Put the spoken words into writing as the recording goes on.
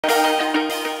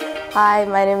Hi,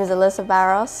 my name is Alyssa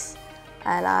Barros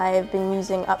and I've been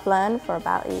using Uplearn for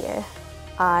about a year.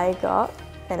 I got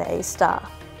an A star.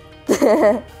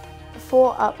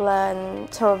 For Uplearn,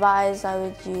 to revise I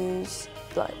would use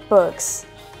books,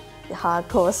 the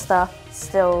hardcore stuff,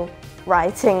 still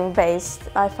writing based.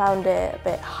 I found it a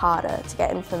bit harder to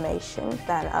get information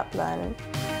than Uplearn.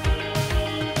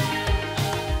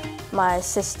 My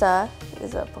sister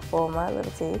is a performer,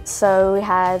 Liberty, so we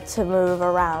had to move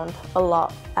around a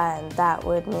lot, and that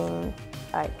would mean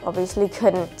I obviously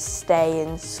couldn't stay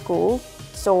in school.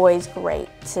 It's always great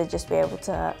to just be able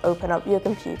to open up your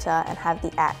computer and have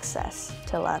the access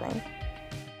to learning.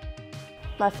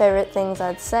 My favourite things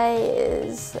I'd say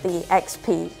is the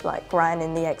XP, like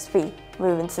grinding the XP,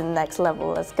 moving to the next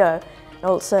level, let's go.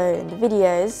 Also in the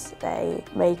videos, they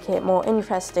make it more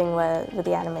interesting with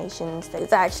the animations.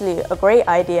 It's actually a great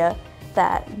idea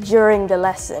that during the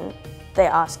lesson, they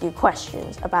ask you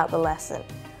questions about the lesson,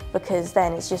 because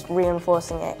then it's just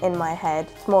reinforcing it in my head.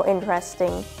 It's more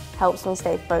interesting, helps me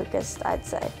stay focused, I'd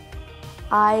say.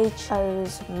 I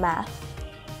chose math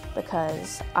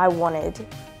because I wanted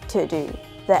to do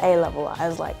the A-level. I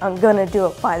was like, I'm gonna do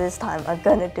it by this time, I'm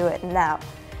gonna do it now.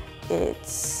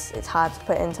 It's hard to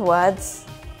put into words.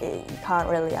 You can't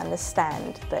really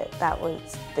understand that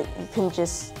you can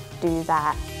just do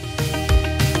that.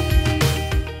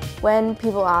 When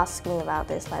people ask me about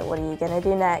this, like, what are you gonna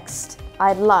do next?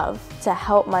 I'd love to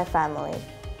help my family,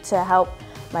 to help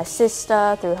my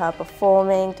sister through her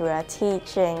performing, through her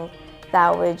teaching.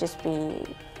 That would just be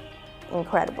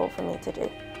incredible for me to do.